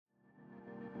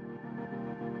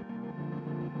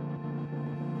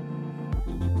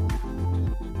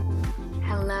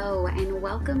and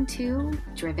welcome to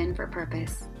Driven for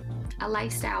Purpose, a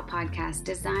lifestyle podcast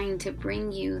designed to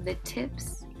bring you the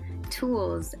tips,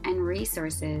 tools, and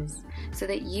resources so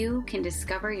that you can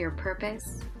discover your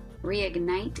purpose,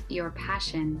 reignite your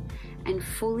passion, and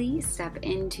fully step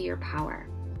into your power.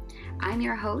 I'm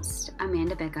your host,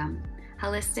 Amanda Bickham,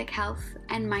 holistic health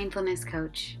and mindfulness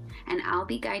coach, and I'll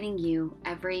be guiding you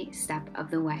every step of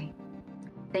the way.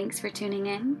 Thanks for tuning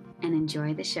in and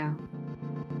enjoy the show.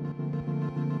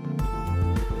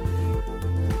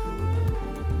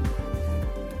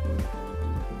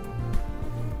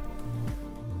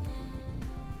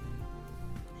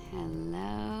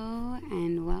 Hello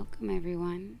and welcome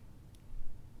everyone.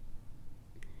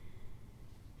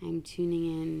 I'm tuning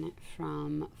in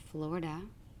from Florida.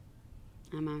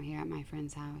 I'm out here at my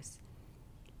friend's house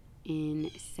in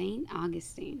St.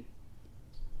 Augustine.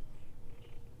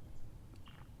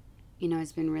 You know,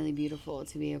 it's been really beautiful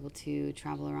to be able to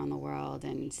travel around the world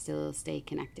and still stay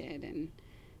connected and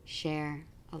share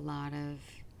a lot of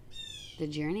the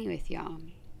journey with y'all.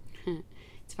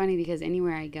 It's funny because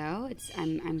anywhere I go,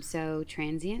 I'm so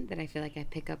transient that I feel like I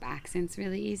pick up accents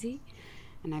really easy.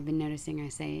 And I've been noticing I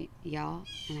say y'all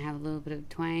and I have a little bit of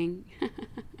twang.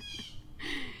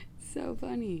 So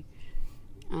funny.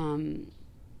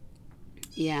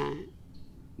 Yeah.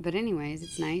 But anyways,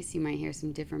 it's nice. You might hear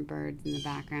some different birds in the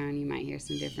background. You might hear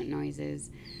some different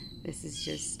noises. This is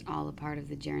just all a part of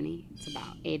the journey. It's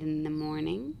about 8 in the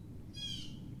morning.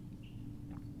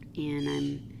 And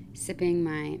I'm sipping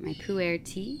my Pu'er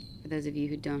tea. For those of you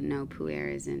who don't know,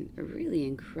 Pu'er is a really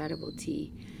incredible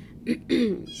tea.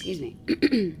 Excuse me.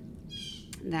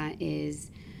 That is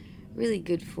really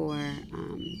good for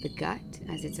the gut,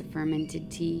 as it's a fermented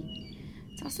tea.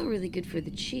 It's also really good for the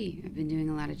qi. I've been doing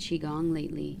a lot of qigong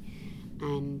lately,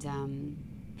 and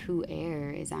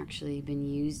Pu'er has actually been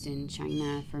used in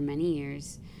China for many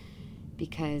years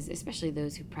because, especially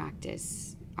those who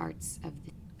practice arts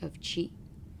of qi,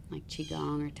 like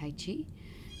qigong or tai chi,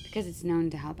 because it's known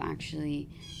to help actually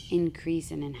increase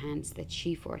and enhance the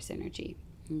qi force energy.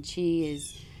 And qi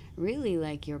is really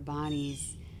like your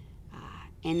body's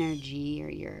energy, or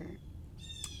your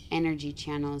energy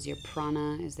channels, your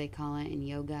prana as they call it in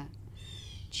yoga.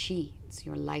 Qi, it's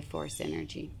your life force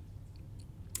energy,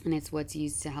 and it's what's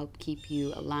used to help keep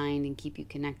you aligned and keep you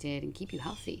connected and keep you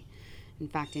healthy. In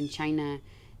fact, in China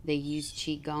they use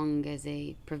qigong as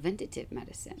a preventative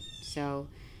medicine, so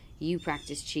you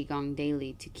practice qigong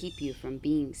daily to keep you from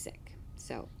being sick.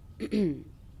 So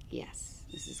yes,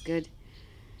 this is good.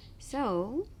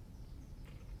 So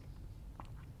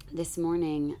this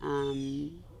morning,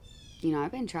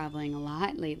 I've been traveling a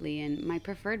lot lately, and my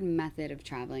preferred method of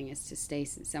traveling is to stay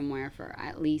somewhere for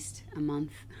at least a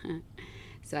month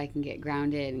so I can get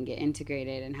grounded and get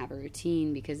integrated and have a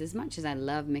routine, because as much as I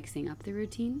love mixing up the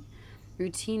routine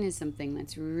is something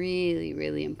that's really,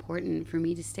 really important for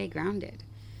me to stay grounded.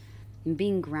 And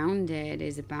being grounded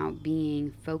is about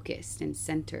being focused and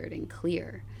centered and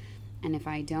clear. And if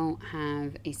I don't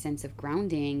have a sense of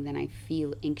grounding, then I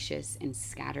feel anxious and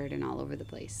scattered and all over the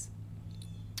place.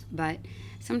 But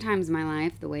sometimes my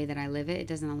life, the way that I live it, it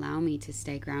doesn't allow me to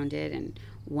stay grounded in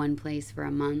one place for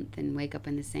a month and wake up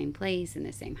in the same place, in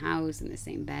the same house, in the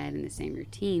same bed, in the same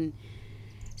routine.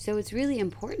 So it's really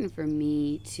important for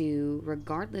me to,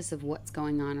 regardless of what's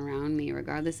going on around me,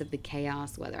 regardless of the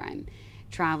chaos, whether I'm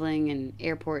traveling in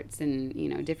airports and,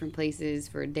 different places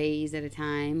for days at a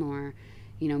time, or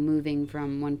moving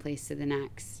from one place to the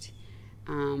next,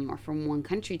 or from one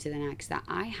country to the next, that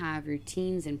I have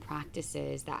routines and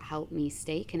practices that help me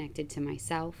stay connected to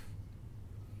myself,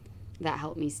 that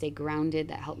help me stay grounded,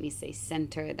 that help me stay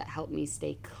centered, that help me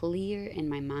stay clear in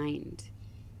my mind.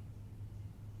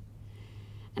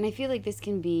 And I feel like this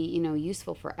can be,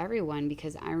 useful for everyone,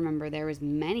 because I remember there was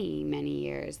many, many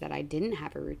years that I didn't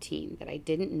have a routine, that I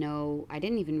didn't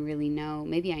even really know.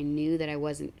 Maybe I knew that I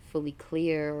wasn't fully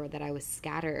clear or that I was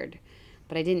scattered,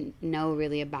 but I didn't know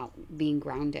really about being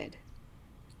grounded.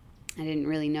 I didn't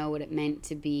really know what it meant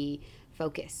to be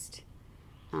focused,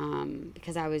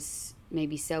 because I was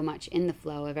maybe so much in the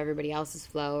flow of everybody else's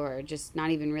flow, or just not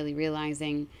even really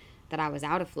realizing that I was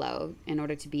out of flow in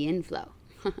order to be in flow.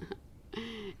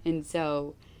 And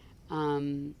so,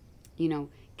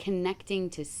 connecting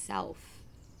to self,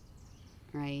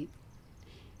 right?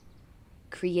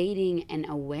 Creating an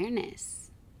awareness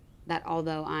that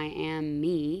although I am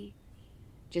me,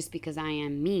 just because I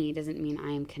am me doesn't mean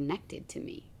I am connected to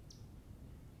me.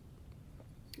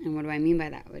 And what do I mean by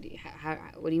that? What do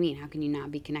you mean? How can you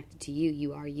not be connected to you?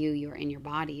 You are you. You're in your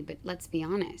body. But let's be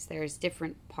honest. There's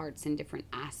different parts and different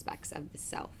aspects of the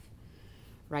self,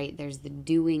 right? There's the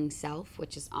doing self,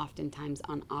 which is oftentimes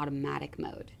on automatic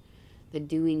mode. The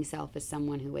doing self is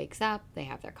someone who wakes up, they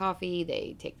have their coffee,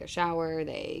 they take their shower,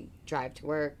 they drive to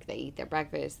work, they eat their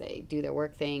breakfast, they do their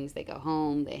work things, they go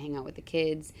home, they hang out with the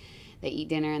kids, they eat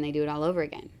dinner, and they do it all over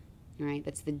again, right?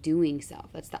 That's the doing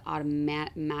self. That's the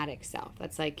automatic self.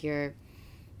 That's like part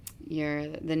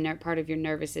of your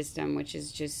nervous system, which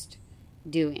is just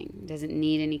doing. Doesn't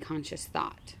need any conscious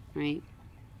thought, right?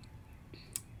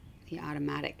 The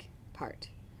automatic part.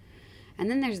 And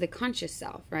then there's the conscious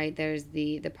self, right? There's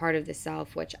the part of the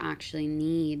self which actually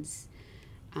needs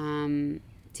to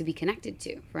be connected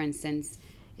to. For instance,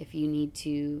 if you need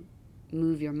to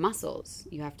move your muscles,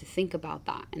 you have to think about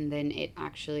that. And then it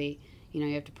actually,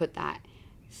 you have to put that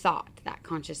thought, that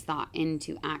conscious thought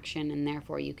into action, and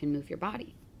therefore you can move your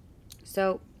body.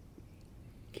 So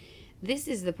this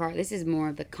is more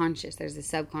of the conscious. There's the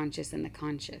subconscious and the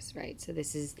conscious, right? So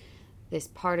this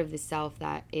part of the self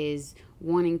that is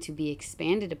wanting to be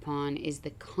expanded upon is the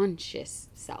conscious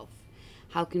self.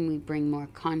 How can we bring more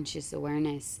conscious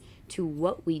awareness to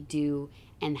what we do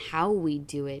and how we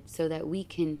do it so that we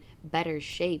can better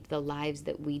shape the lives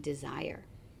that we desire?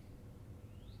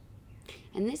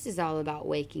 And this is all about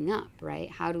waking up,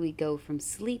 right? How do we go from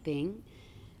sleeping,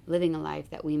 living a life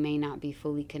that we may not be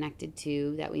fully connected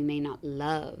to, that we may not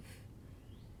love,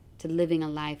 to living a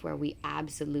life where we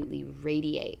absolutely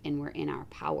radiate and we're in our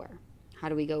power? How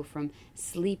do we go from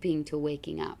sleeping to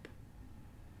waking up?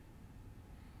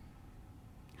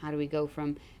 How do we go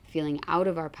from feeling out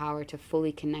of our power to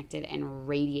fully connected and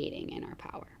radiating in our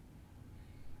power?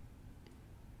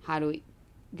 How do we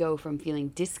go from feeling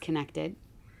disconnected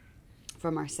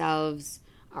from ourselves,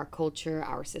 our culture,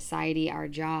 our society, our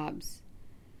jobs,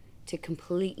 to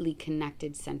completely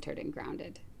connected, centered, and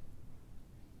grounded,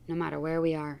 no matter where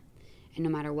we are and no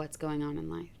matter what's going on in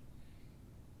life?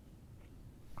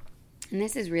 And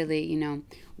this is really,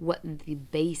 what the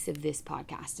base of this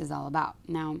podcast is all about.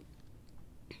 Now,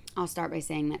 I'll start by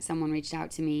saying that someone reached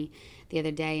out to me the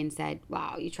other day and said,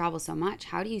 wow, you travel so much.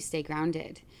 How do you stay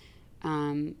grounded?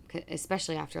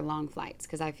 Especially after long flights,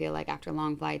 because I feel like after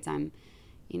long flights, I'm,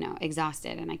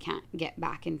 exhausted and I can't get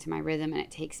back into my rhythm, and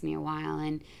it takes me a while.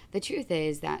 And the truth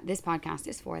is that this podcast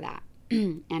is for that.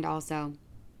 And also,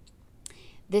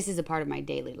 this is a part of my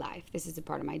daily life. This is a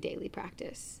part of my daily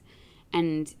practice.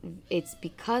 And it's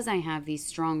because I have these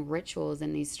strong rituals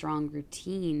and these strong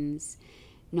routines,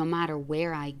 no matter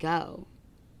where I go,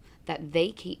 that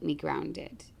they keep me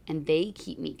grounded and they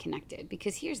keep me connected.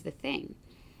 Because here's the thing.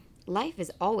 Life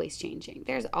is always changing.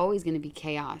 There's always going to be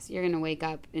chaos. You're going to wake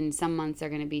up and some months are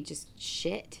going to be just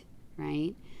shit,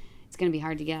 right? It's going to be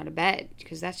hard to get out of bed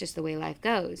because that's just the way life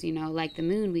goes. Like the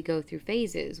moon, we go through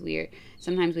phases.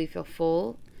 Sometimes we feel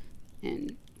full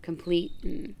and complete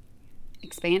and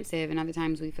expansive, and other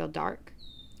times we feel dark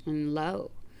and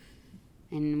low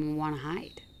and we want to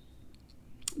hide.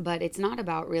 But it's not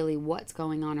about really what's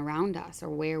going on around us or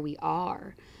where we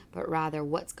are, but rather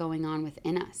what's going on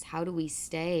within us. How do we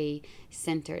stay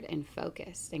centered and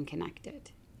focused and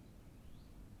connected?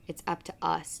 It's up to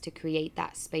us to create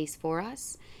that space for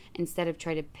us instead of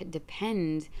try to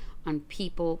depend on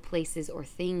people, places, or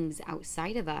things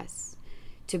outside of us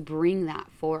to bring that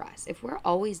for us. If we're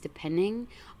always depending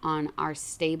on our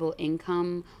stable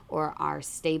income or our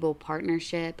stable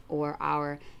partnership or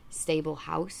our stable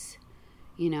house,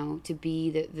 to be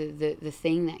the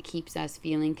thing that keeps us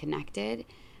feeling connected,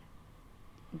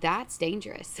 that's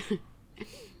dangerous.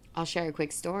 I'll share a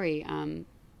quick story.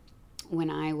 When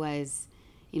I was,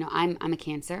 I'm a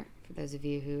Cancer, for those of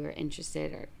you who are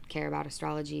interested or care about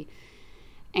astrology.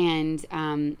 And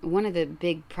one of the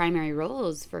big primary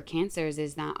roles for Cancers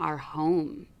is that our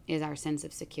home is our sense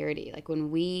of security. Like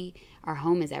our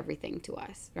home is everything to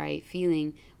us, right?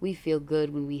 We feel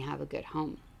good when we have a good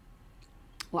home.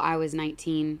 Well, I was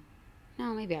 19,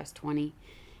 no, maybe I was 20,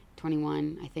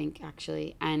 21, I think,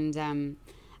 actually. And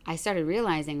I started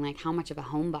realizing, like, how much of a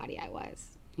homebody I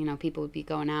was. People would be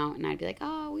going out, and I'd be like,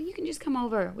 oh, well, you can just come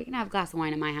over. We can have a glass of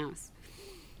wine at my house.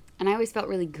 And I always felt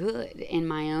really good in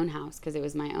my own house because it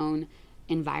was my own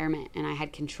environment, and I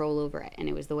had control over it, and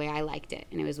it was the way I liked it,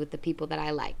 and it was with the people that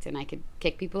I liked, and I could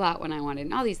kick people out when I wanted,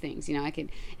 and all these things. I could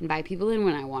invite people in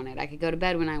when I wanted. I could go to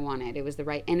bed when I wanted. It was the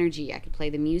right energy. I could play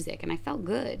the music, and I felt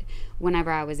good whenever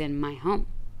I was in my home.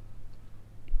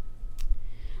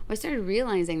 I started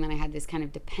realizing that I had this kind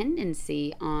of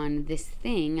dependency on this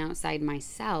thing outside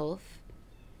myself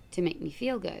to make me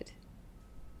feel good,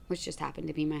 which just happened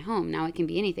to be my home. Now it can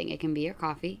be anything. It can be your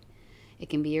coffee. It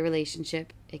can be your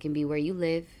relationship. It can be where you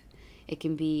live. It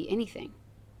can be anything.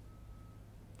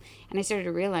 And I started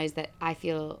to realize that I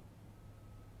feel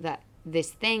that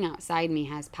this thing outside me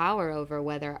has power over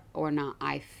whether or not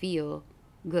I feel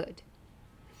good.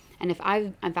 And if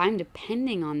I'm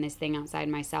depending on this thing outside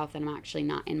myself, then I'm actually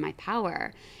not in my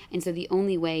power. And so the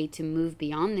only way to move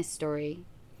beyond this story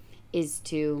is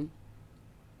to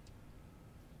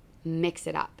mix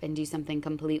it up and do something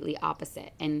completely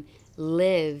opposite and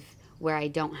live where I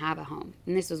don't have a home.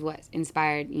 And this was what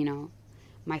inspired,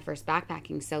 my first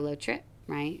backpacking solo trip,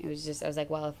 right? It was just, I was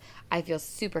like, well, if I feel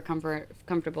super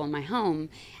comfortable in my home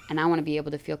and I want to be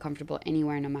able to feel comfortable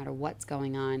anywhere no matter what's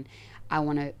going on, I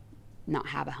want to not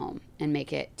have a home and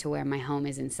make it to where my home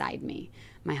is inside me.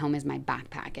 My home is my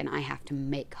backpack and I have to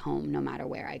make home no matter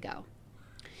where I go.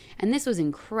 And this was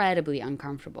incredibly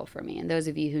uncomfortable for me. And those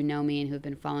of you who know me and who have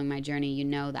been following my journey, you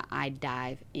know that I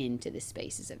dive into the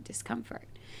spaces of discomfort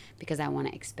because I want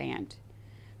to expand.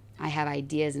 I have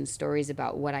ideas and stories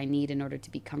about what I need in order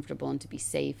to be comfortable and to be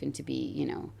safe and to be,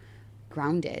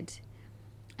 grounded.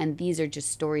 And these are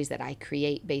just stories that I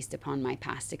create based upon my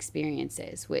past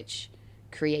experiences, which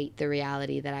create the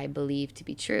reality that I believe to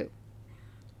be true.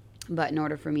 But in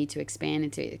order for me to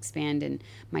expand in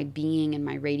my being and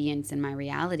my radiance and my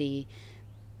reality,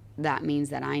 that means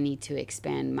that I need to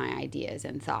expand my ideas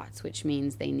and thoughts, which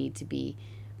means they need to be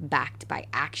backed by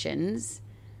actions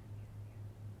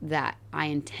that I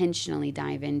intentionally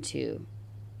dive into,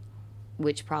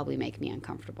 which probably make me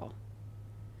uncomfortable.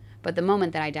 But the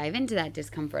moment that I dive into that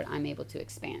discomfort, I'm able to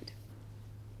expand.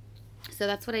 So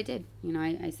that's what I did.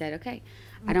 I said, okay,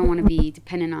 I don't want to be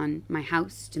dependent on my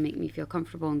house to make me feel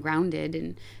comfortable and grounded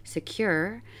and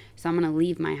secure. So I'm going to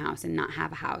leave my house and not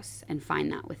have a house and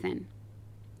find that within.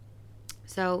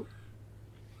 So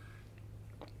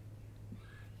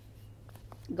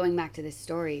going back to this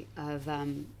story of,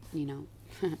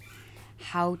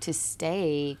 how to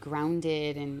stay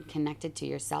grounded and connected to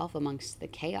yourself amongst the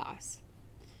chaos.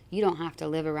 You don't have to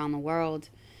live around the world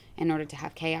in order to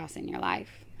have chaos in your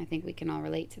life. I think we can all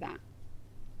relate to that.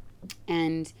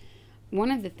 And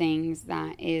one of the things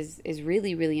that is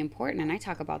really, really important, and I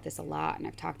talk about this a lot, and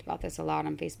I've talked about this a lot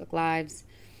on Facebook Lives,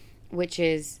 which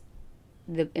is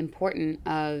the importance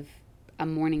of a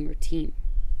morning routine.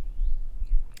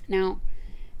 Now,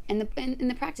 in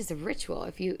the practice of ritual,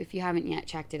 if you haven't yet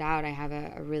checked it out, I have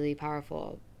a really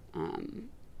powerful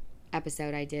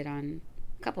episode I did on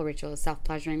a couple rituals,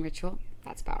 self-pleasuring ritual,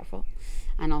 that's powerful,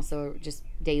 and also just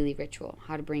daily ritual,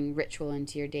 how to bring ritual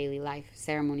into your daily life,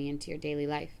 ceremony into your daily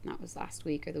life. And that was last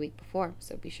week or the week before,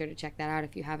 so be sure to check that out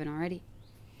if you haven't already.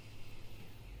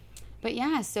 But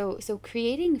yeah, so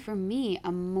creating for me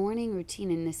a morning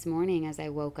routine. And this morning as I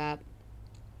woke up,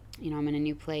 I'm in a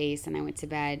new place and I went to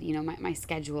bed, my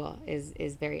schedule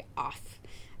is very off.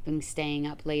 I've been staying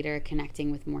up later, connecting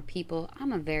with more people. I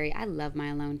love my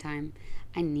alone time.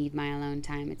 I need my alone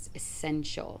time. It's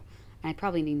essential. I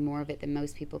probably need more of it than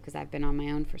most people because I've been on my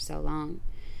own for so long.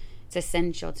 It's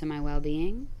essential to my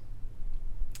well-being.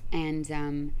 And,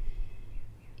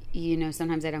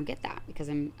 sometimes I don't get that because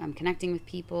I'm connecting with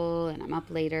people and I'm up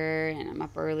later and I'm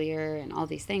up earlier and all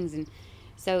these things. And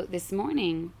so this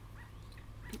morning,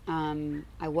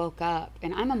 I woke up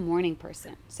and I'm a morning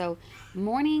person. So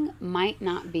morning might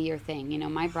not be your thing.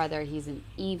 My brother, he's an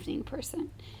evening person.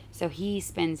 So he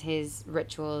spends his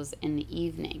rituals in the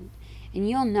evening. And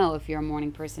you'll know if you're a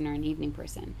morning person or an evening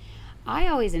person. I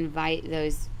always invite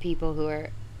those people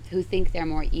who think they're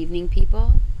more evening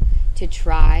people to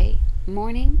try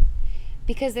morning,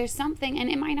 because there's something, and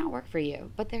it might not work for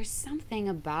you, but there's something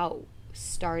about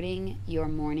starting your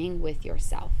morning with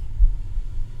yourself.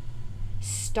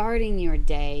 Starting your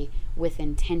day with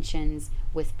intentions,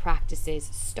 with practices,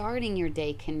 starting your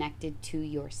day connected to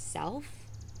yourself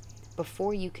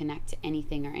before you connect to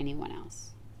anything or anyone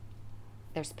else.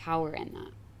 There's power in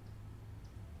that.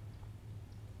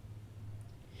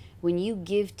 When you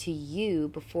give to you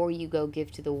before you go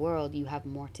give to the world, you have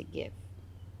more to give.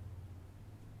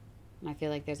 And I feel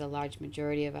like there's a large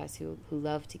majority of us who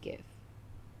love to give.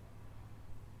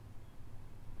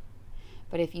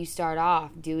 But if you start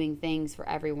off doing things for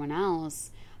everyone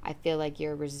else, I feel like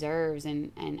your reserves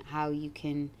and how you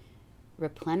can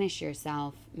replenish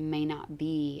yourself may not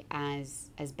be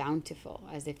as bountiful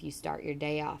as if you start your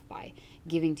day off by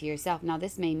giving to yourself. Now,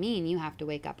 this may mean you have to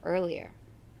wake up earlier,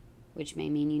 which may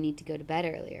mean you need to go to bed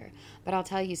earlier. But I'll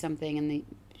tell you something, in the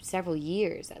several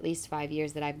years, at least 5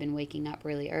 years that I've been waking up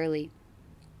really early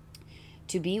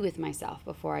to be with myself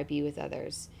before I be with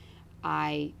others,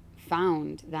 I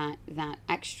found that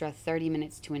extra 30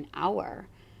 minutes to an hour,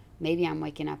 maybe I'm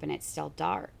waking up and it's still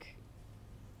dark,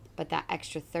 but that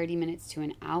extra 30 minutes to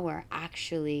an hour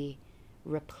actually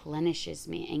replenishes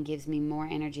me and gives me more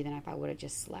energy than if I would have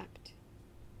just slept.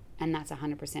 And that's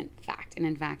 100% fact. And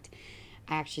in fact,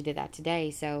 I actually did that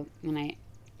today. So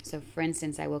for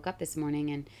instance, I woke up this morning,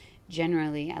 and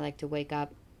generally I like to wake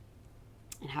up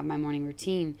and have my morning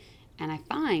routine. And I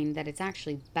find that it's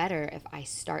actually better if I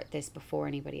start this before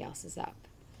anybody else is up,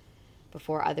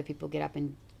 before other people get up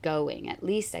and going. At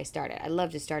least I start it. I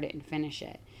love to start it and finish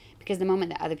it, because the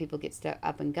moment that other people get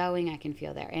up and going, I can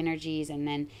feel their energies, and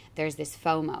then there's this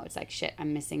FOMO. It's like, shit,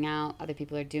 I'm missing out. Other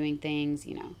people are doing things,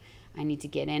 I need to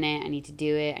get in it. I need to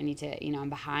do it. I need to, I'm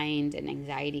behind, and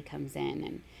anxiety comes in.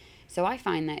 And so I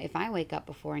find that if I wake up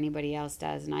before anybody else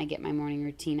does and I get my morning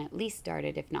routine at least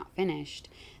started, if not finished,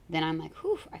 then I'm like,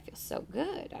 whew, I feel so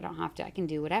good. I can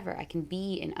do whatever. I can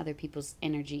be in other people's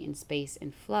energy and space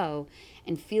and flow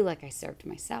and feel like I served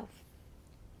myself.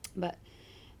 But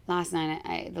last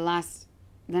night,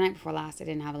 the night before last, I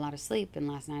didn't have a lot of sleep. And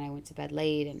last night I went to bed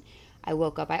late, and I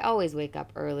woke up. I always wake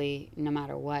up early no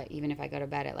matter what. Even if I go to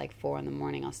bed at like 4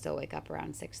 a.m, I'll still wake up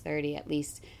around 6:30. At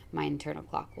least my internal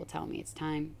clock will tell me it's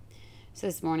time. So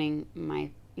this morning,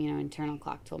 my, internal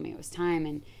clock told me it was time.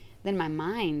 And then my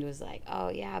mind was like, oh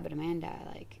yeah, but Amanda,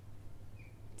 like,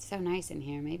 it's so nice in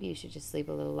here. Maybe you should just sleep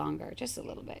a little longer. Just a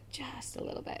little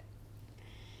bit.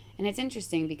 And it's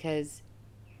interesting because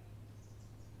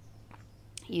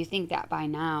you think that by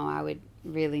now I would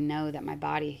really know that my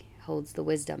body holds the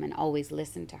wisdom and always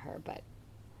listen to her. But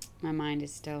my mind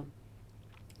is still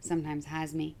sometimes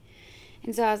has me.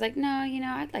 And so I was like, no,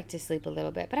 I'd like to sleep a little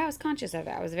bit. But I was conscious of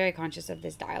it. I was very conscious of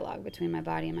this dialogue between my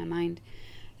body and my mind.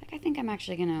 Like, I think I'm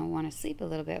actually going to want to sleep a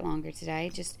little bit longer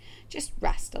today. Just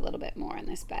rest a little bit more in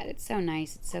this bed. It's so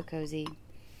nice. It's so cozy.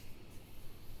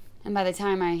 And by the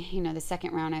time the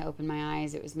second round I opened my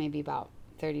eyes, it was maybe about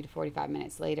 30 to 45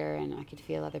 minutes later, and I could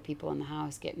feel other people in the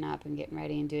house getting up and getting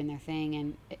ready and doing their thing.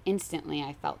 And instantly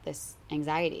I felt this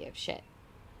anxiety of, shit,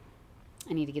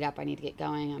 I need to get up. I need to get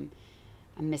going.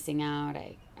 I'm missing out.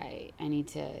 I need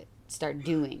to start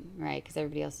doing, right? Because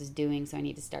everybody else is doing, so I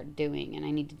need to start doing. And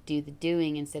I need to do the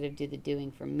doing instead of do the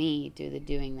doing for me, do the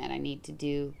doing that I need to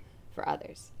do for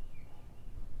others.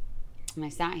 And I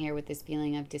sat here with this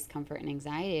feeling of discomfort and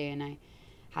anxiety, and I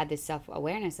had this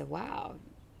self-awareness of, wow,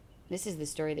 this is the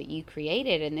story that you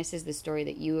created, and this is the story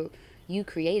that you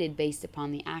created based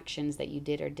upon the actions that you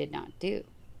did or did not do,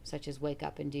 such as wake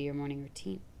up and do your morning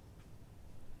routine.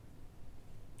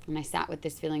 And I sat with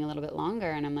this feeling a little bit longer,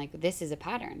 and I'm like, this is a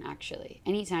pattern, actually.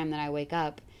 Anytime that I wake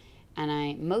up,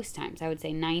 and most times, I would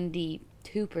say 92%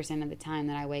 of the time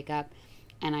that I wake up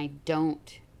and I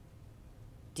don't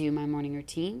do my morning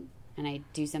routine, and I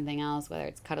do something else, whether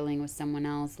it's cuddling with someone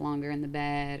else longer in the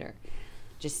bed or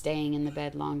just staying in the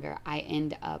bed longer, I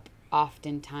end up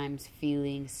oftentimes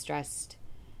feeling stressed,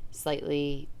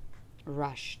 slightly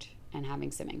rushed, and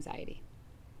having some anxiety.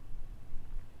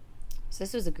 So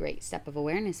this was a great step of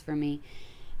awareness for me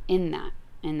in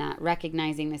that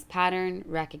recognizing this pattern,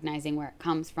 recognizing where it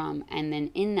comes from, and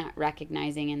then in that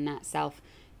recognizing and that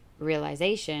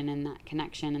self-realization and that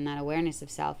connection and that awareness of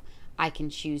self, I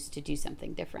can choose to do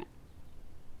something different.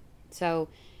 So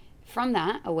from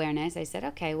that awareness, I said,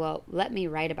 okay, well, let me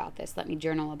write about this. Let me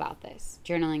journal about this.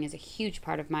 Journaling is a huge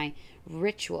part of my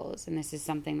rituals, and this is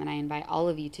something that I invite all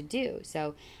of you to do.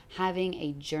 So having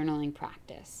a journaling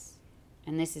practice.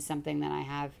 And this is something that I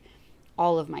have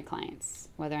all of my clients,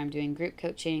 whether I'm doing group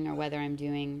coaching or whether I'm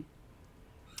doing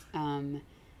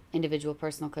individual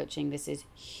personal coaching. This is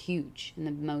huge and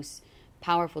the most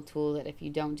powerful tool that if you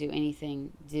don't do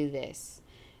anything, do this.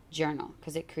 Journal,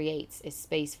 because it creates a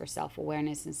space for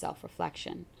self-awareness and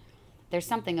self-reflection. There's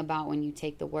something about when you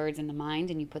take the words in the mind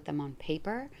and you put them on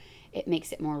paper, it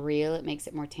makes it more real, it makes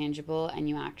it more tangible, and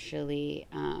you actually,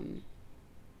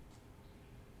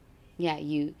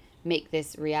 you make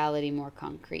this reality more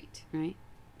concrete, right?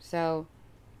 So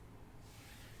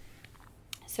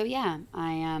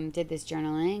I did this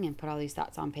journaling and put all these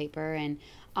thoughts on paper, and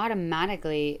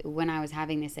automatically when I was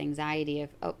having this anxiety of,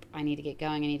 oh, I need to get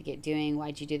going, I need to get doing,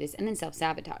 why'd you do this? And then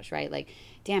self-sabotage, right? Like,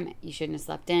 damn it, you shouldn't have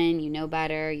slept in, you know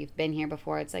better, you've been here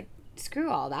before. It's like, screw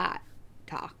all that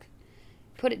talk.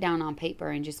 Put it down on paper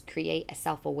and just create a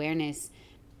self-awareness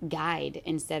guide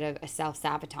instead of a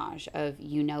self-sabotage of,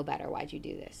 you know better, why'd you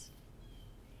do this?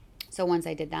 So once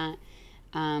I did that,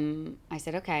 I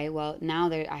said, okay, well,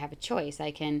 now I have a choice.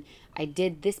 I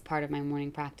did this part of my morning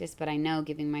practice, but I know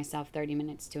giving myself 30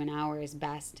 minutes to an hour is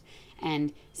best,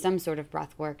 and some sort of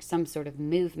breath work, some sort of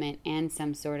movement, and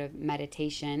some sort of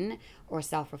meditation or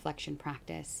self-reflection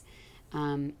practice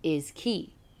is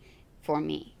key for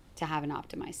me to have an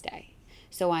optimized day.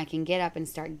 So I can get up and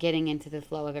start getting into the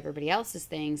flow of everybody else's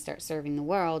things, start serving the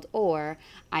world, or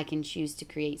I can choose to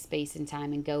create space and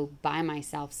time and go by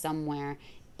myself somewhere,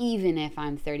 even if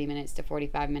I'm 30 minutes to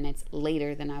 45 minutes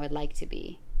later than I would like to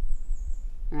be,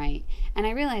 right? And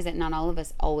I realize that not all of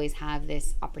us always have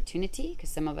this opportunity, because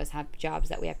some of us have jobs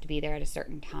that we have to be there at a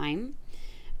certain time.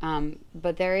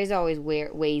 But there is always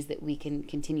ways that we can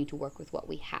continue to work with what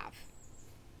we have.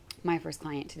 My first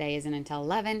client today isn't until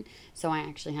 11, so I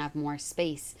actually have more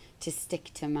space to stick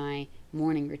to my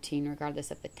morning routine regardless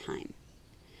of the time.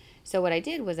 So what I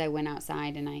did was I went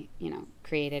outside and I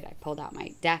pulled out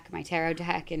my deck, my tarot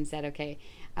deck, and said, okay,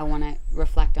 I want to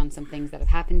reflect on some things that have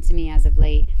happened to me as of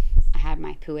late. I had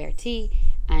my pu'er tea,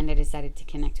 and I decided to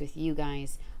connect with you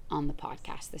guys on the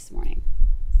podcast this morning.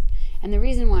 And the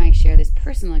reason why I share this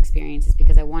personal experience is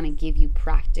because I want to give you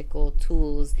practical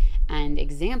tools and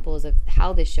examples of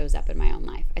how this shows up in my own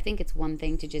life. I think it's one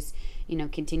thing to just,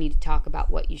 continue to talk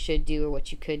about what you should do or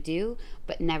what you could do,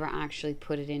 but never actually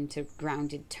put it into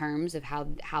grounded terms of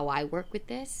how I work with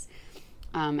this.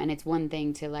 And it's one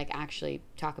thing to actually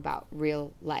talk about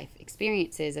real life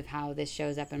experiences of how this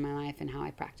shows up in my life and how I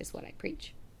practice what I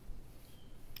preach.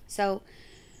 So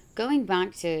going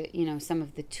back to, some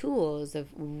of the tools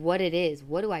of what it is,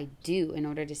 what do I do in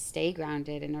order to stay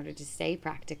grounded, in order to stay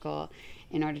practical,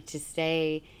 in order to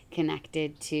stay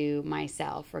connected to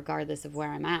myself, regardless of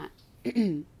where I'm at.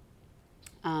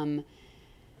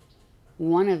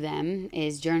 One of them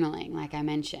is journaling, like I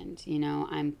mentioned.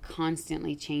 I'm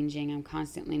constantly changing, I'm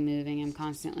constantly moving, I'm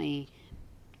constantly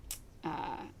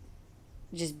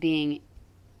just being,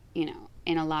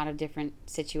 in a lot of different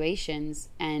situations,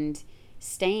 and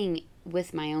staying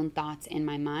with my own thoughts in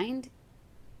my mind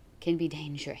can be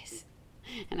dangerous.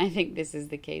 And I think this is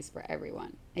the case for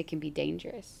everyone. It can be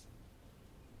dangerous,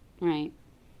 right?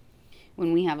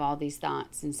 When we have all these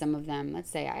thoughts, and some of them,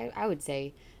 let's say, I would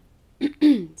say,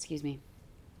 excuse me,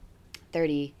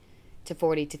 30 to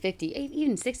 40 to 50,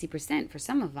 even 60% for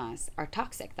some of us are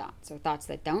toxic thoughts, or thoughts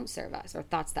that don't serve us, or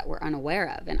thoughts that we're unaware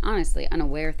of. And honestly,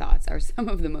 unaware thoughts are some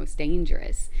of the most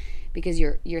dangerous, because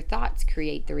your thoughts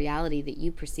create the reality that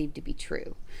you perceive to be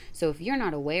true. So if you're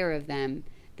not aware of them,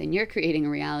 then you're creating a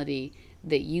reality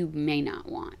that you may not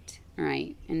want,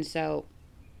 right? And so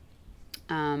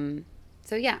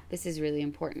yeah, this is really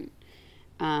important.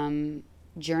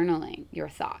 Journaling your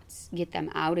thoughts, get them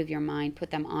out of your mind,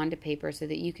 put them onto paper so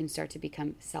that you can start to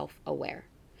become self-aware.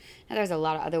 Now, there's a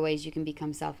lot of other ways you can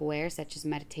become self-aware, such as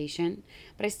meditation,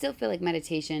 but I still feel like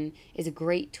meditation is a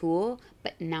great tool,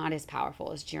 but not as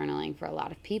powerful as journaling for a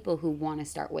lot of people who want to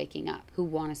start waking up, who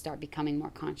want to start becoming more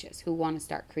conscious, who want to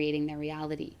start creating their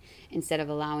reality instead of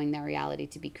allowing their reality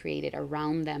to be created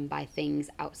around them by things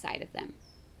outside of them,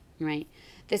 right?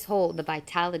 The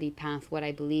vitality path, what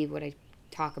I believe, what I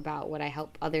talk about, what I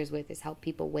help others with, is help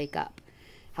people wake up,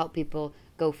 help people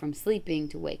go from sleeping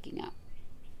to waking up.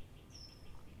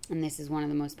 And this is one of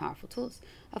the most powerful tools.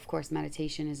 Of course,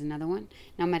 meditation is another one.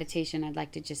 Now, meditation, I'd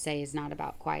like to just say, is not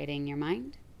about quieting your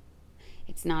mind.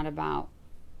 It's not about,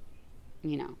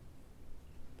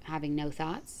 having no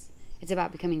thoughts. It's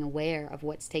about becoming aware of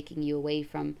what's taking you away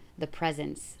from the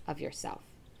presence of yourself.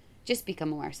 Just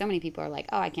become aware. So many people are like,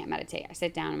 oh, I can't meditate. I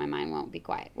sit down and my mind won't be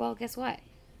quiet. Well, guess what?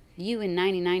 You and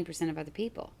 99% of other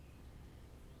people.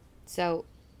 So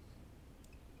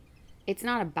it's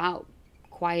not about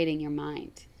quieting your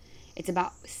mind. It's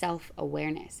about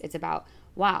self-awareness. It's about,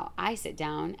 wow, I sit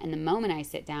down, and the moment I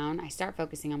sit down, I start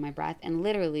focusing on my breath, and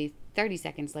literally 30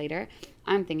 seconds later,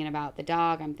 I'm thinking about the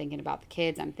dog, I'm thinking about the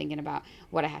kids, I'm thinking about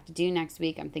what I have to do next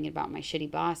week, I'm thinking about my shitty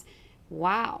boss.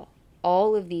 Wow,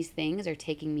 all of these things are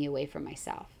taking me away from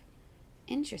myself.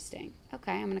 Interesting.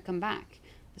 Okay, I'm going to come back.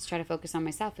 Let's try to focus on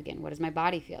myself again. What does my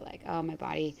body feel like? Oh, my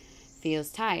body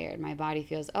feels tired. My body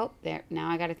feels, there. Now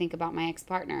I got to think about my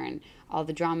ex-partner and all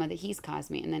the drama that he's caused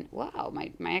me. And then, wow,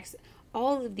 my ex,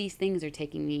 all of these things are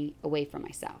taking me away from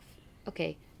myself.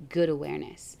 Okay, good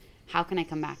awareness. How can I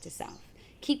come back to self?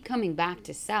 Keep coming back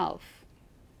to self,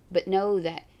 but know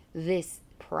that this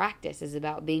practice is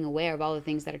about being aware of all the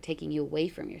things that are taking you away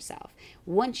from yourself.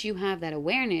 Once you have that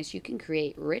awareness, you can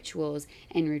create rituals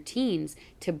and routines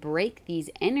to break these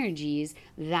energies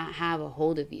that have a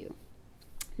hold of you.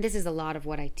 This is a lot of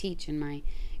what I teach in my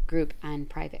group and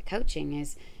private coaching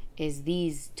is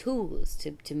these tools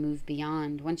to move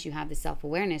beyond. Once you have the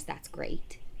self-awareness, that's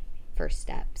great. First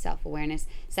step, self-awareness.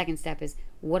 Second step is,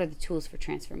 what are the tools for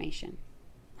transformation?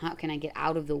 How can I get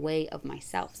out of the way of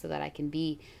myself so that I can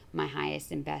be my highest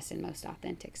and best and most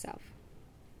authentic self?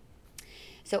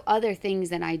 So other things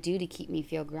that I do to keep me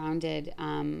feel grounded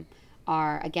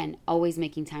are, again, always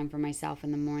making time for myself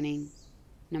in the morning,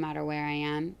 no matter where I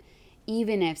am.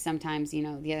 Even if sometimes, the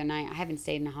other night, I haven't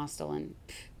stayed in a hostel in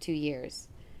 2 years,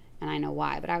 and I know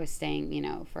why, but I was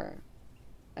staying, for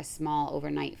a small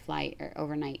overnight flight, or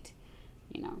overnight,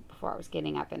 before I was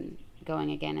getting up and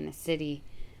going again in the city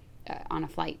on a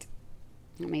flight.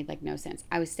 It made no sense.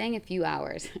 I was staying a few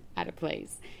hours at a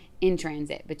place in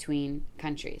transit between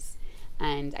countries,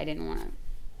 and I didn't want to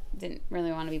didn't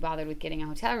really want to be bothered with getting a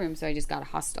hotel room, so I just got a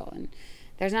hostel. And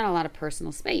there's not a lot of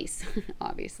personal space,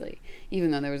 obviously,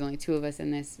 even though there was only 2 of us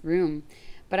in this room.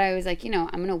 But I was like, I'm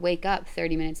going to wake up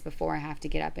 30 minutes before I have to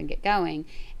get up and get going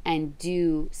and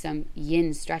do some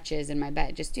yin stretches in my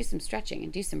bed. Just do some stretching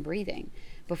and do some breathing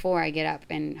before I get up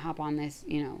and hop on this,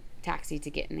 taxi to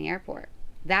get in the airport.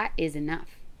 That is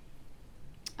enough.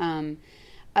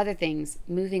 Other things,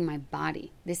 moving my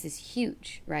body. This is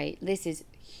huge, right? This is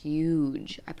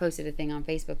huge. I posted a thing on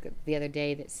Facebook the other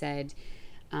day that said,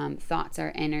 thoughts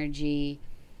are energy,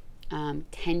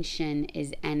 tension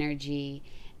is energy.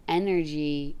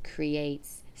 Energy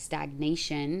creates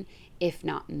stagnation if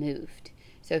not moved.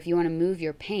 So if you want to move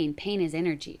your pain is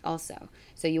energy also.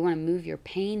 So you want to move your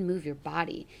pain, move your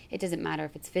body. It doesn't matter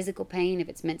if it's physical pain, if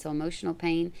it's mental, emotional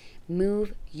pain.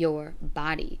 Move your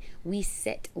body. We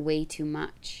sit way too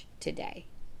much today.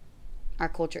 Our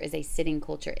culture is a sitting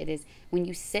culture. It is when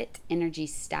you sit, energy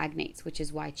stagnates, which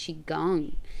is why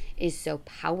Qigong is so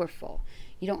powerful.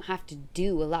 You don't have to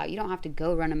do a lot. You don't have to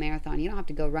go run a marathon. You don't have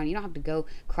to go run. You don't have to go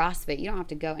CrossFit. You don't have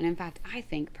to go. And in fact, I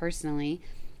think personally,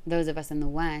 those of us in the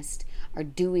West are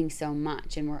doing so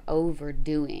much and we're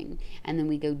overdoing. And then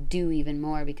we go do even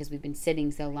more because we've been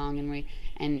sitting so long and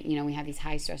we have these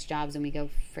high stress jobs and we go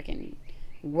freaking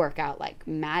work out like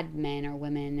madmen or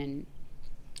women, and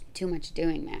too much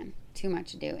doing, man. Too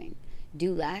much doing.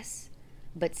 Do less,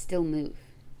 but still move.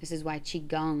 This is why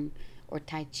Qigong or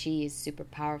Tai Chi is super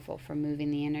powerful for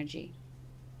moving the energy.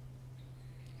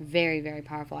 Very, very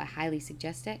powerful. I highly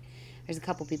suggest it. There's a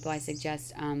couple people I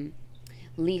suggest.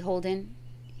 Lee Holden.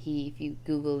 If you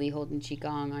Google Lee Holden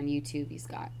Qigong on YouTube, he's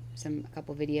got a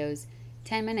couple videos.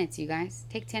 10 minutes, you guys.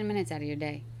 Take 10 minutes out of your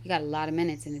day. You got a lot of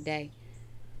minutes in a day.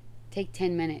 Take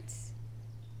 10 minutes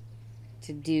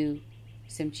to do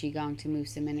some Qigong, to move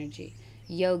some energy.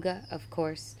 Yoga, of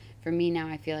course. For me now,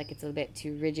 I feel like it's a bit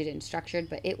too rigid and structured,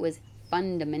 but it was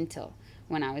fundamental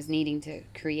when I was needing to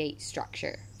create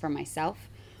structure for myself.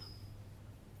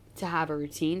 To have a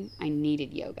routine, I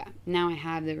needed yoga. Now I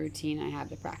have the routine, I have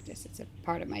the practice. It's a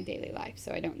part of my daily life,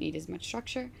 so I don't need as much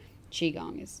structure.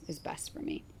 Qigong is best for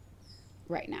me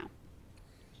right now,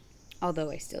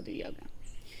 although I still do yoga.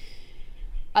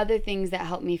 Other things that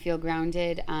help me feel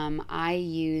grounded, I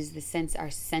use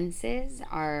our senses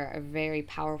are very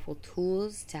powerful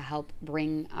tools to help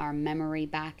bring our memory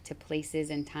back to places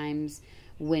and times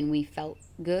when we felt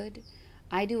good.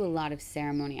 I do a lot of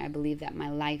ceremony. I believe that my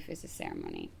life is a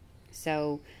ceremony.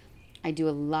 So I do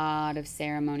a lot of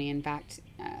ceremony. In fact,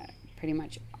 pretty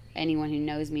much anyone who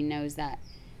knows me knows that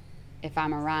if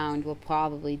I'm around, we'll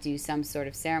probably do some sort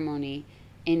of ceremony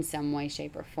in some way,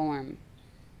 shape, or form.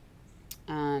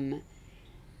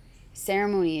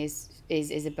 Ceremony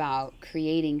is about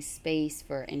creating space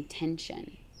for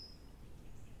intention,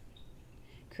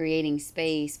 creating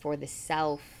space for the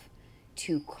self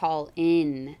to call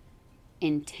in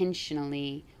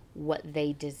intentionally what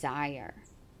they desire,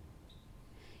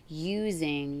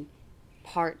 using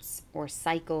parts or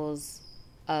cycles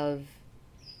of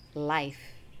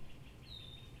life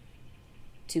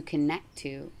to connect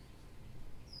to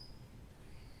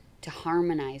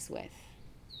harmonize with,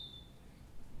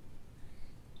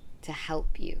 to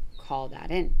help you call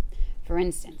that in. For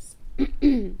instance,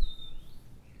 it's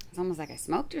almost like I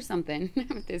smoked or something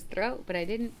with this throat, but I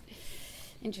didn't.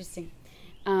 Interesting.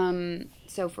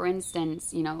 So for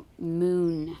instance,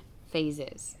 moon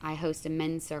phases. I host a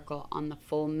men's circle on the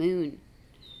full moon.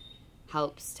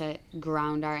 Helps to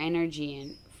ground our energy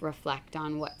and reflect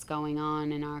on what's going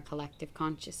on in our collective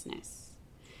consciousness.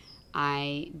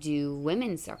 I do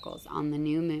women's circles on the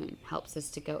new moon. Helps us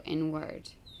to go inward.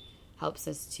 Helps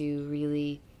us to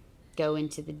really go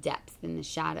into the depth and the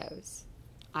shadows.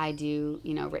 I do,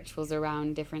 rituals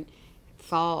around different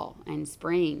fall and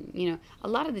spring. A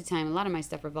lot of the time, a lot of my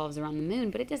stuff revolves around the moon,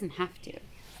 but it doesn't have to.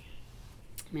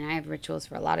 I mean, I have rituals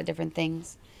for a lot of different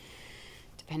things,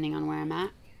 depending on where I'm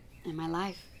at in my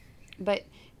life. But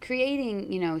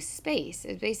creating, space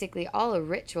is basically all a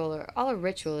ritual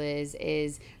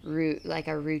is like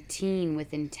a routine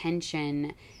with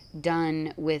intention,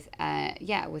 done with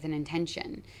with an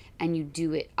intention, and you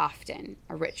do it often.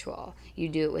 A ritual, you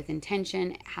do it with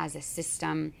intention. It has a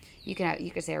system. You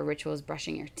could say a ritual is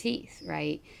brushing your teeth,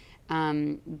 right?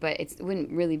 But it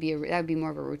wouldn't really be that would be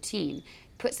more of a routine.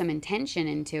 Put some intention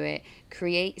into it.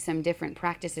 Create some different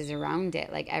practices around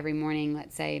it. Like every morning,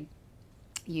 let's say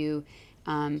you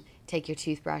take your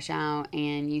toothbrush out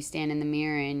and you stand in the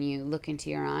mirror and you look into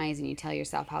your eyes and you tell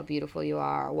yourself how beautiful you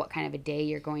are or what kind of a day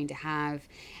you're going to have,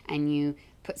 and you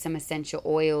put some essential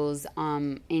oils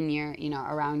in your,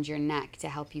 around your neck to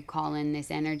help you call in this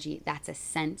energy. That's a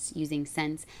sense, using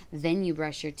sense. Then you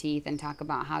brush your teeth and talk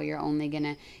about how you're only going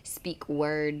to speak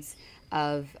words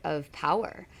of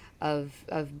power,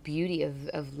 of beauty,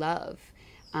 of love.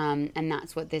 And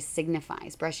that's what this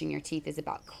signifies. Brushing your teeth is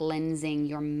about cleansing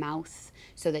your mouth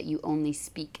so that you only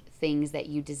speak things that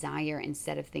you desire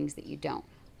instead of things that you don't.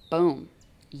 Boom.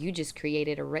 You just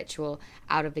created a ritual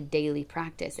out of a daily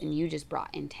practice, and you just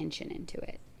brought intention into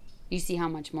it. You see how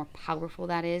much more powerful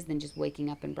that is than just waking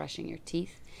up and brushing your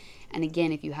teeth. And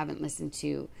again, if you haven't listened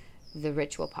to the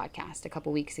ritual podcast a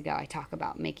couple weeks ago, I talk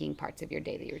about making parts of your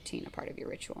daily routine a part of your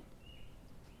ritual.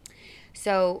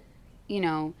 So,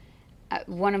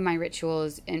 one of my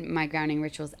rituals and my grounding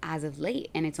rituals as of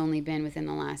late, and it's only been within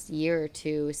the last year or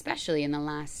two, especially in the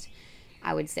last,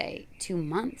 I would say, 2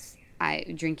 months,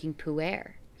 drinking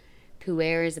pu'er.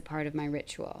 Pu'er is a part of my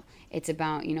ritual. It's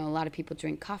about, a lot of people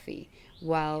drink coffee.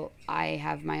 Well, I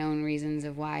have my own reasons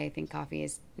of why I think coffee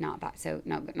is not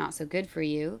so good for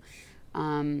you.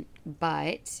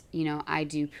 But, I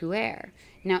do pu'er.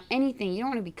 Now, anything, you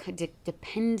don't want to be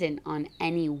dependent on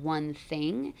any one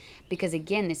thing, because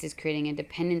again, this is creating a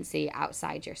dependency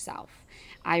outside yourself.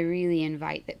 I really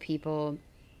invite that people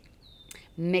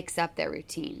mix up their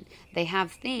routine. They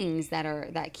have things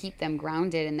that keep them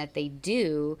grounded and that they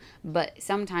do, but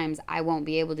sometimes I won't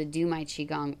be able to do my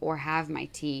qigong or have my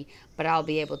tea, but I'll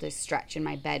be able to stretch in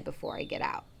my bed before I get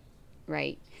out,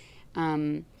 right?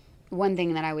 One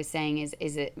thing that I was saying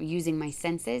is that using my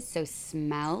senses, so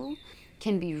smell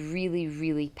can be really,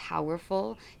 really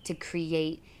powerful to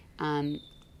create an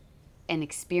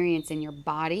experience in your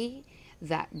body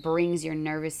that brings your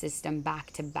nervous system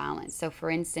back to balance. So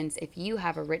for instance, if you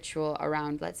have a ritual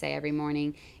around, let's say every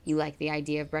morning, you like the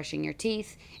idea of brushing your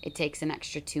teeth, it takes an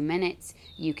extra 2 minutes,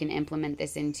 you can implement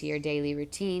this into your daily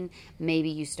routine. Maybe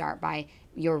you start by,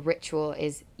 your ritual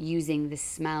is using the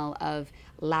smell of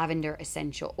lavender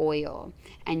essential oil,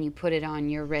 and you put it on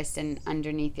your wrist and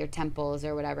underneath your temples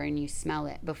or whatever, and you smell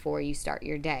it before you start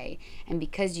your day. And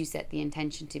because you set the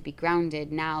intention to be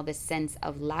grounded, now the sense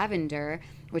of lavender,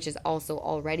 which is also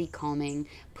already calming,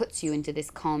 puts you into this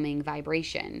calming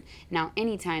vibration. Now,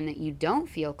 anytime that you don't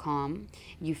feel calm,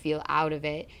 you feel out of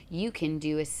it, you can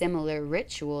do a similar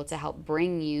ritual to help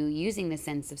bring you, using the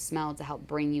sense of smell, to help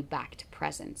bring you back to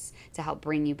presence, to help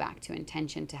bring you back to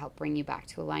intention, to help bring you back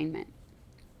to alignment.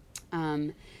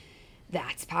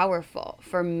 That's powerful.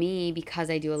 For me, because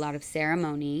I do a lot of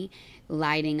ceremony,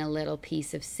 lighting a little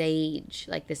piece of sage,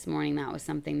 like this morning, that was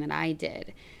something that I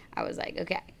did. I was like,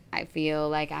 okay, I feel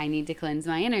like I need to cleanse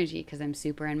my energy because I'm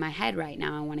super in my head right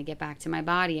now. I want to get back to my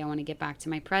body. I want to get back to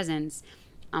my presence.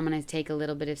 I'm going to take a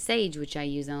little bit of sage, which I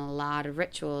use in a lot of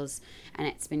rituals, and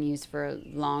it's been used for a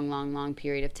long, long, long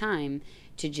period of time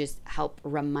to just help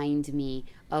remind me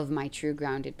of my true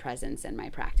grounded presence and my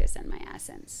practice and my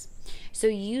essence. So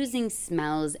using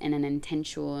smells in an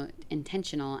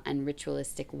intentional and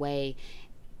ritualistic way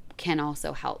can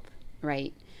also help,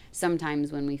 right?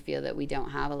 Sometimes when we feel that we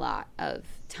don't have a lot of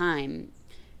time,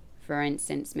 for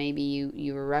instance, maybe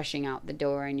you were rushing out the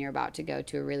door and you're about to go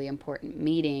to a really important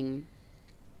meeting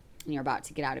and you're about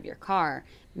to get out of your car,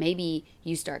 maybe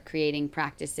you start creating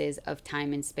practices of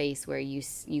time and space where you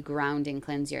ground and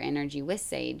cleanse your energy with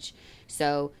sage.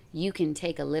 So you can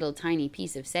take a little tiny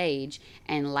piece of sage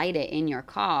and light it in your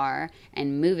car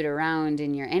and move it around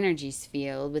in your energy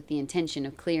field with the intention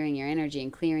of clearing your energy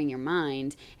and clearing your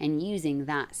mind, and using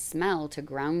that smell to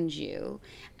ground you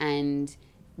and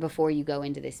before you go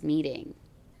into this meeting.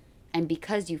 And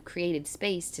because you've created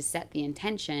space to set the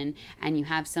intention and you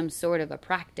have some sort of a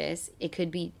practice, it could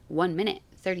be 1 minute,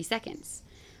 30 seconds.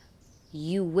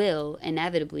 You will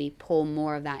inevitably pull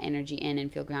more of that energy in and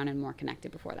feel grounded and more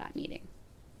connected before that meeting.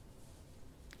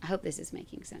 I hope this is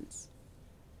making sense.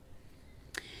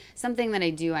 Something that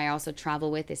I also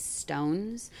travel with is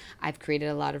stones. I've created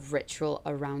a lot of ritual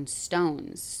around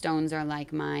stones. Stones are like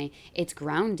it's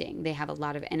grounding. They have a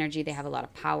lot of energy. They have a lot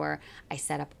of power. I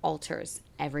set up altars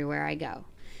everywhere I go.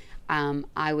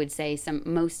 I would say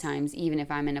most times, even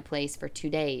if I'm in a place for 2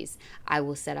 days, I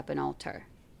will set up an altar.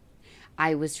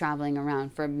 I was traveling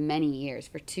around for many years,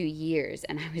 for 2 years,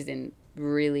 and I was in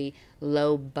really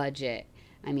low budget.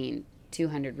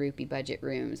 200 rupee budget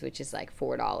rooms, which is like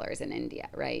 $4 in India,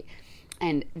 right?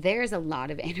 And there's a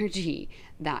lot of energy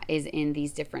that is in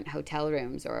these different hotel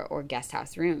rooms or guest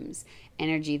house rooms.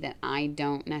 Energy that I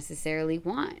don't necessarily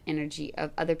want. Energy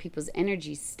of other people's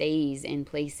energy stays in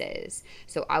places.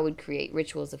 So I would create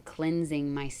rituals of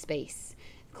cleansing my space,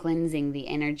 cleansing the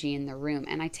energy in the room.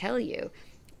 And I tell you,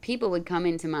 people would come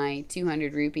into my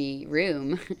 200 rupee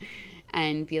room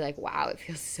and be like, wow, it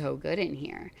feels so good in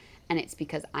here. And it's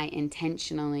because I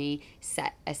intentionally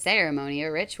set a ceremony,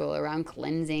 a ritual around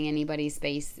cleansing anybody's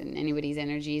space and anybody's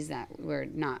energies that were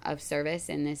not of service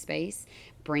in this space,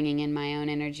 bringing in my own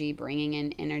energy, bringing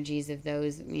in energies of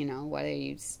those, whether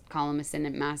you call them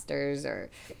ascendant masters or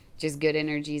just good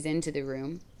energies into the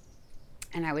room.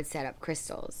 And I would set up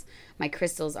crystals. My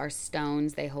crystals are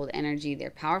stones. They hold energy.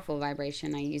 They're powerful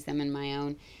vibration. I use them in my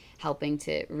own, helping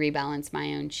to rebalance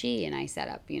my own chi. And I set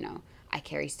up, I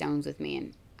carry stones with me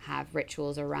and have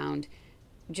rituals around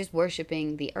just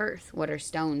worshiping the earth. What are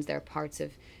stones? They're parts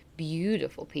of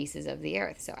beautiful pieces of the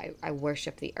earth. So I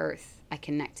worship the earth. I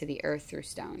connect to the earth through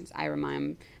stones. I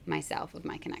remind myself of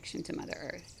my connection to Mother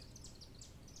Earth.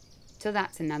 So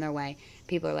that's another way.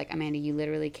 People are like, Amanda, you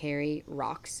literally carry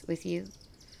rocks with you.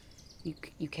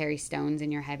 You carry stones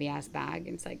in your heavy ass bag.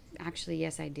 And it's like, actually,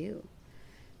 yes, I do.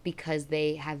 Because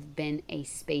they have been a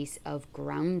space of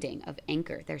grounding, of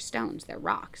anchor. They're stones, they're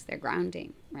rocks, they're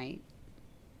grounding, right?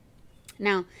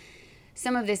 Now,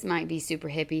 some of this might be super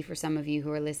hippie for some of you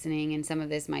who are listening, and some of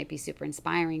this might be super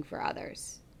inspiring for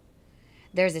others.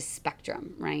 There's a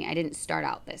spectrum, right? I didn't start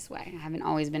out this way. I haven't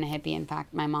always been a hippie. In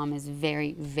fact, my mom is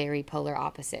very, very polar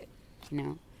opposite.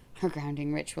 Her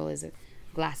grounding ritual is a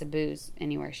glass of booze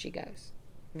anywhere she goes.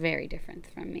 Very different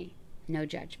from me. No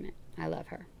judgment. I love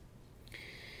her.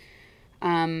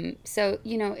 So,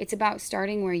 it's about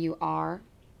starting where you are,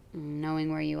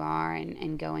 knowing where you are,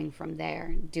 and going from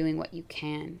there, doing what you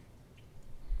can.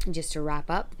 Just to wrap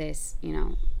up this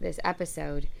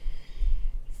episode,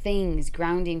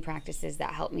 grounding practices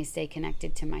that help me stay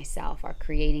connected to myself are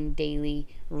creating daily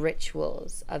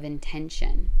rituals of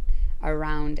intention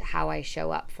around how I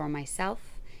show up for myself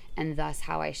and thus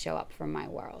how I show up for my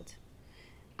world.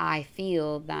 I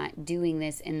feel that doing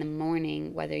this in the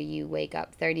morning, whether you wake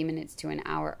up 30 minutes to an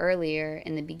hour earlier,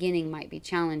 in the beginning might be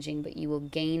challenging, but you will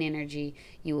gain energy,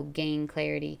 you will gain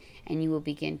clarity, and you will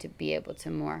begin to be able to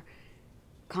more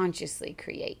consciously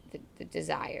create the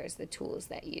desires, the tools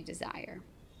that you desire.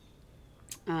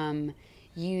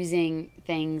 Using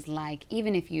things like,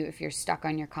 even if you're stuck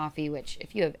on your coffee, which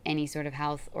if you have any sort of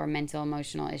health or mental,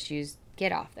 emotional issues,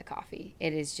 get off the coffee.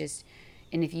 It is just,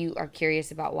 and if you are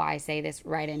curious about why I say this,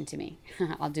 write into me.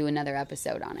 I'll do another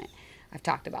episode on it. I've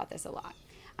talked about this a lot.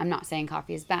 I'm not saying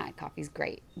coffee is bad. Coffee is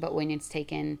great. But when it's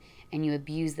taken and you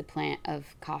abuse the plant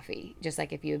of coffee, just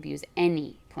like if you abuse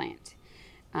any plant,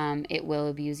 it will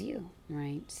abuse you,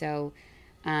 right? So,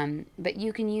 but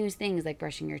you can use things like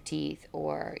brushing your teeth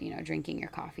or, drinking your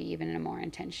coffee, even in a more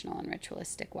intentional and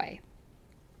ritualistic way.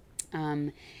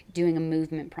 Doing a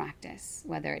movement practice,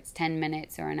 whether it's 10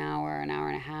 minutes or an hour and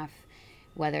a half,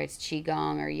 whether it's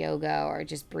Qigong or yoga or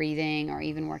just breathing or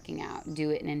even working out, do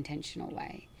it in an intentional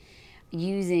way.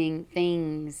 Using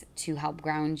things to help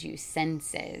ground you,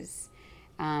 senses,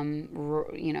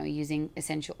 using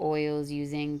essential oils,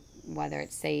 using whether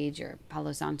it's sage or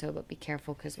Palo Santo, but be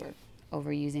careful because we're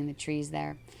overusing the trees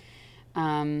there.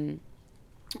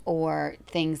 Or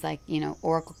things like,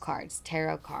 oracle cards,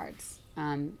 tarot cards,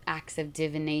 acts of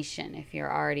divination. If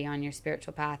you're already on your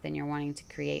spiritual path and you're wanting to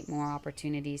create more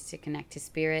opportunities to connect to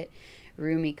spirit,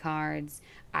 Rumi cards,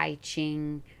 I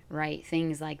Ching, right?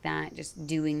 Things like that. Just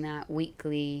doing that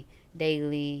weekly,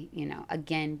 daily,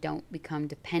 again, don't become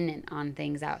dependent on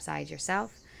things outside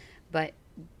yourself, but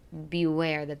be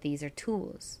aware that these are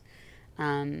tools.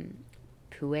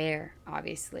 Pu'er,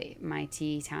 obviously. My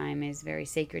tea time is very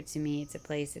sacred to me.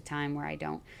 It's a time where I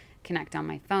don't connect on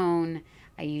my phone.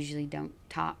 I usually don't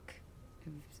talk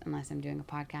unless I'm doing a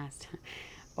podcast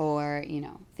or,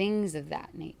 things of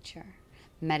that nature.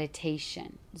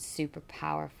 Meditation, super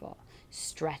powerful.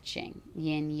 Stretching,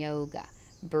 yin yoga,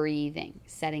 breathing,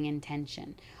 setting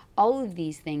intention. All of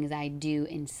these things I do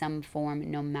in some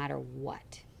form no matter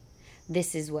what.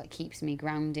 This is what keeps me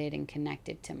grounded and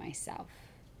connected to myself,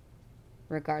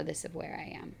 regardless of where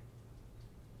I am.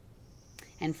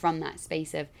 And from that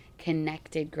space of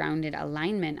connected, grounded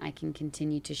alignment, I can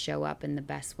continue to show up in the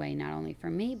best way, not only for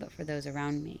me, but for those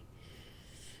around me,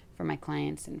 for my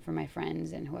clients and for my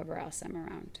friends and whoever else I'm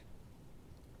around.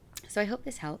 So I hope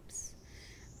this helps.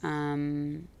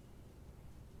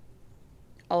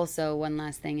 Also, one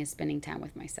last thing is spending time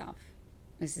with myself.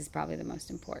 This is probably the most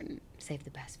important. Save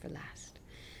the best for last.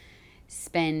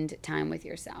 Spend time with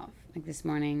yourself. Like this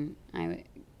morning,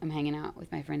 I'm hanging out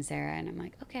with my friend Sarah, and I'm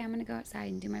like, okay, I'm going to go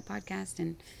outside and do my podcast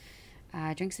and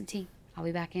drink some tea. I'll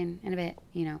be back in a bit.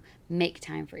 Make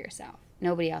time for yourself.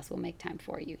 Nobody else will make time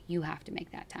for you. You have to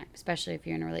make that time, especially if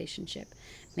you're in a relationship.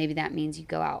 Maybe that means you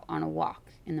go out on a walk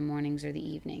in the mornings or the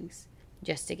evenings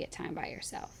just to get time by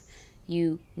yourself.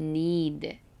 You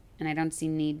need And I don't see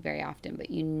need very often,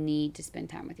 but you need to spend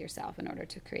time with yourself in order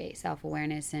to create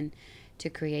self-awareness and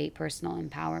to create personal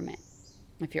empowerment.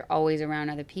 If you're always around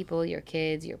other people, your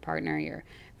kids, your partner, your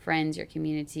friends, your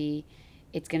community,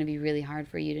 it's going to be really hard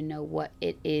for you to know what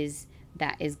it is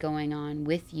that is going on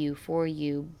with you, for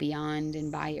you, beyond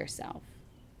and by yourself.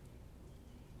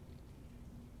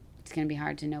 It's going to be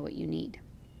hard to know what you need.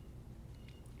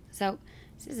 So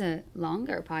this is a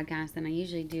longer podcast than I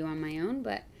usually do on my own,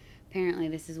 but apparently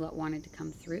this is what wanted to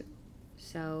come through.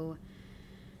 So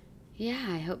yeah,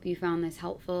 I hope you found this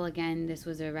helpful. Again, this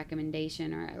was a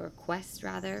recommendation, or a request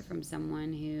rather, from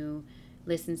someone who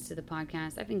listens to the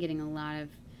podcast. I've been getting a lot of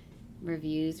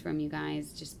reviews from you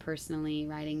guys just personally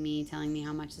writing me, telling me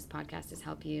how much this podcast has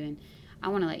helped you, and I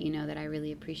want to let you know that I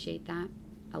really appreciate that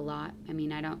a lot. I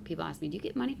mean, people ask me, do you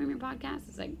get money from your podcast?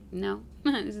 It's like, no.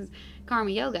 This is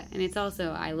Karma Yoga, and it's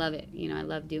also, I love it. I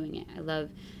love doing it.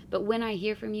 But when I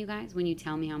hear from you guys, when you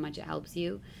tell me how much it helps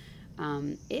you,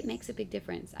 it makes a big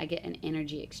difference. I get an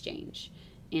energy exchange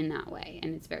in that way,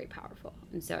 and it's very powerful.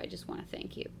 And so I just want to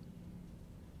thank you.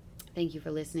 Thank you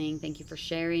for listening. Thank you for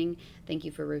sharing. Thank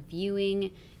you for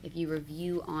reviewing. If you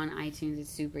review on iTunes, it's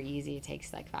super easy. It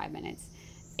takes like 5 minutes,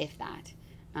 if that.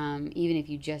 Even if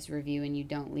you just review and you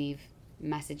don't leave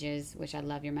messages, which I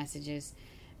love your messages,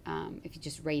 if you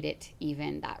just rate it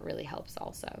even, that really helps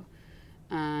also.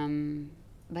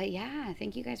 But yeah,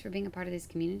 thank you guys for being a part of this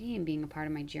community and being a part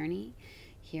of my journey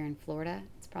here in Florida.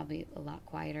 It's probably a lot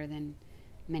quieter than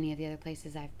many of the other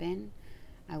places I've been.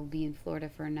 I will be in Florida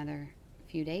for another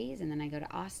few days, and then I go to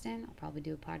Austin. I'll probably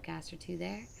do a podcast or two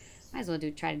there. Might as well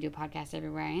try to do a podcast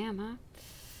everywhere I am, huh?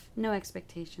 No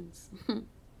expectations.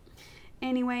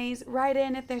 Anyways, write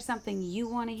in if there's something you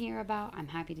want to hear about. I'm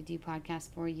happy to do podcasts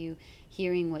for you.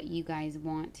 Hearing what you guys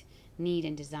want, need,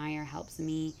 and desire helps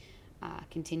me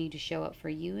continue to show up for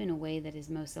you in a way that is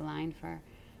most aligned for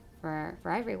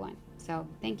everyone. So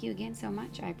thank you again so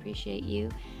much. I appreciate you,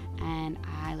 and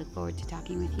I look forward to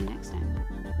talking with you next time.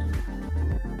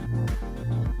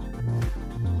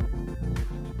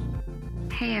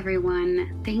 Hey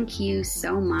everyone, thank you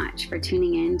so much for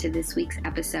tuning in to this week's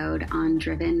episode on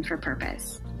Driven for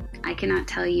Purpose. I cannot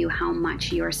tell you how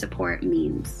much your support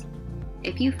means.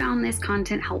 If you found this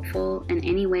content helpful in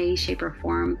any way, shape, or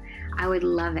form, I would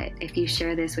love it if you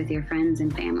share this with your friends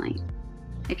and family.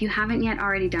 If you haven't yet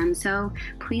already done so,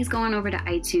 please go on over to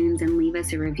iTunes and leave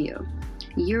us a review.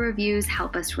 Your reviews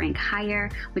help us rank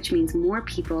higher, which means more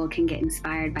people can get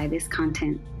inspired by this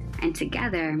content, and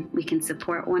together we can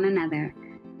support one another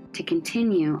to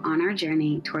continue on our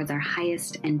journey towards our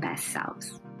highest and best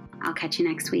selves. I'll catch you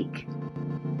next week.